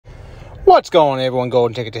What's going on, everyone?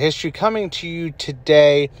 Golden Ticket to History coming to you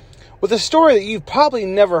today with a story that you've probably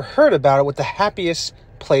never heard about, with the happiest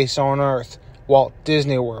place on earth, Walt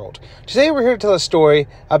Disney World. Today we're here to tell a story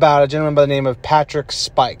about a gentleman by the name of Patrick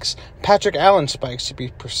Allen Spikes to be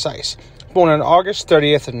precise, born on August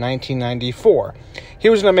 30th of 1994. He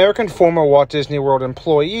was an American former Walt Disney World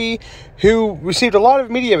employee who received a lot of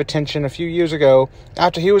media attention a few years ago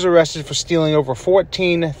after he was arrested for stealing over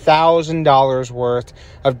 $14,000 worth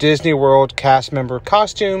of Disney World cast member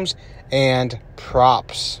costumes and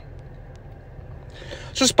props.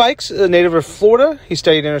 So Spikes, a native of Florida, he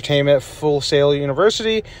studied entertainment at Full Sail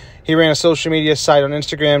University. He ran a social media site on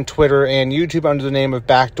Instagram, Twitter, and YouTube under the name of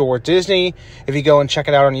Backdoor Disney. If you go and check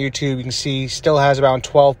it out on YouTube, you can see he still has about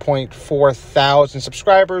 12.4 thousand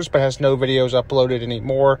subscribers, but has no videos uploaded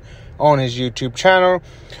anymore on his YouTube channel,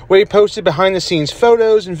 where he posted behind-the-scenes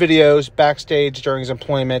photos and videos backstage during his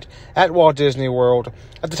employment at Walt Disney World.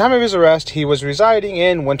 At the time of his arrest, he was residing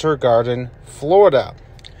in Winter Garden, Florida.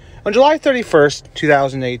 On July 31st,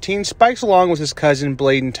 2018, Spikes, along with his cousin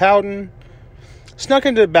Blaytin Taunton, snuck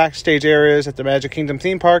into backstage areas at the Magic Kingdom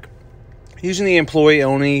theme park using the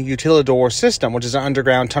employee-only utilidor system, which is an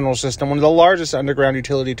underground tunnel system, one of the largest underground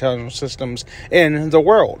utility tunnel systems in the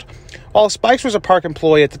world. While Spikes was a park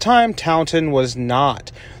employee at the time, Taunton was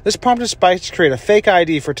not. This prompted Spikes to create a fake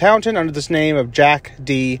ID for Taunton under this name of Jack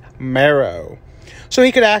D. Marrow, so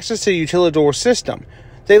he could access the utilidor system.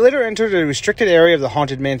 They later entered a restricted area of the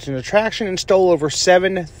Haunted Mansion attraction and stole over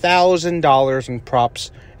 $7,000 in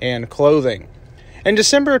props and clothing. In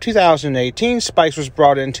December of 2018, Spikes was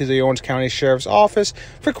brought into the Orange County Sheriff's Office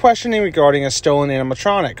for questioning regarding a stolen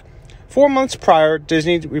animatronic. 4 months prior,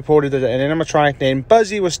 Disney reported that an animatronic named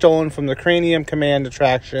Buzzy was stolen from the Cranium Command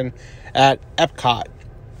attraction at Epcot.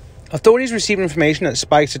 Authorities received information that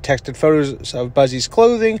Spikes had texted photos of Buzzy's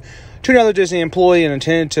clothing to another Disney employee and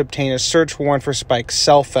intended to obtain a search warrant for Spikes'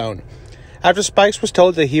 cell phone. After Spikes was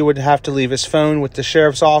told that he would have to leave his phone with the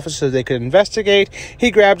sheriff's office so they could investigate,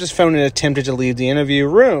 he grabbed his phone and attempted to leave the interview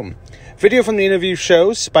room. Video from the interview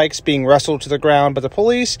shows Spikes being wrestled to the ground by the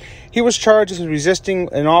police. He was charged with resisting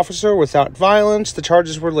an officer without violence. The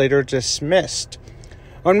charges were later dismissed.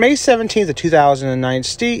 On May 17th of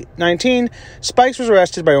 2019, Spikes was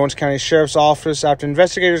arrested by Orange County Sheriff's Office after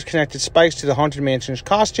investigators connected Spikes to the Haunted Mansion's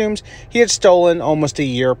costumes he had stolen almost a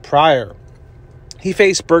year prior. He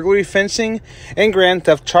faced burglary, fencing, and grand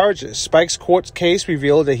theft charges. Spike's court case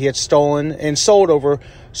revealed that he had stolen and sold over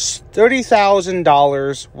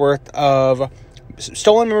 $30,000 worth of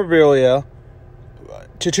stolen memorabilia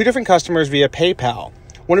to two different customers via PayPal.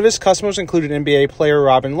 One of his customers included NBA player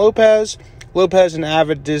Robin Lopez. Lopez, an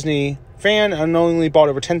avid Disney fan, unknowingly bought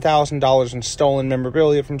over $10,000 in stolen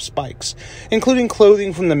memorabilia from Spikes, including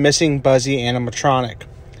clothing from the missing Buzzy animatronic.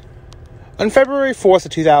 On February 4th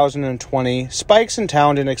of 2020, Spikes and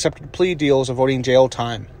Taunton accepted plea deals avoiding jail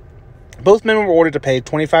time. Both men were ordered to pay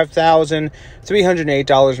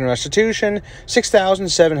 $25,308 in restitution,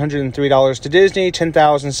 $6,703 to Disney,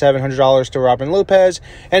 $10,700 to Robin Lopez,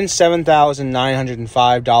 and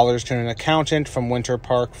 $7,905 to an accountant from Winter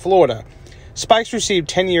Park, Florida. Spikes received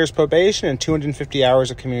 10 years probation and 250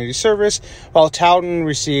 hours of community service, while Taunton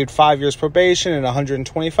received 5 years probation and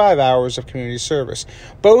 125 hours of community service.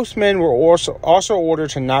 Both men were also ordered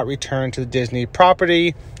to not return to the Disney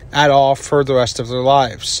property at all for the rest of their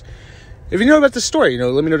lives. If you know about this story,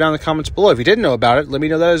 let me know down in the comments below. If you didn't know about it, let me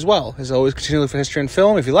know that as well. As always, continue to look for history and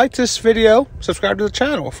film. If you like this video, subscribe to the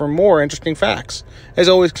channel for more interesting facts. As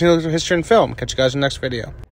always, continue to look for history and film. Catch you guys in the next video.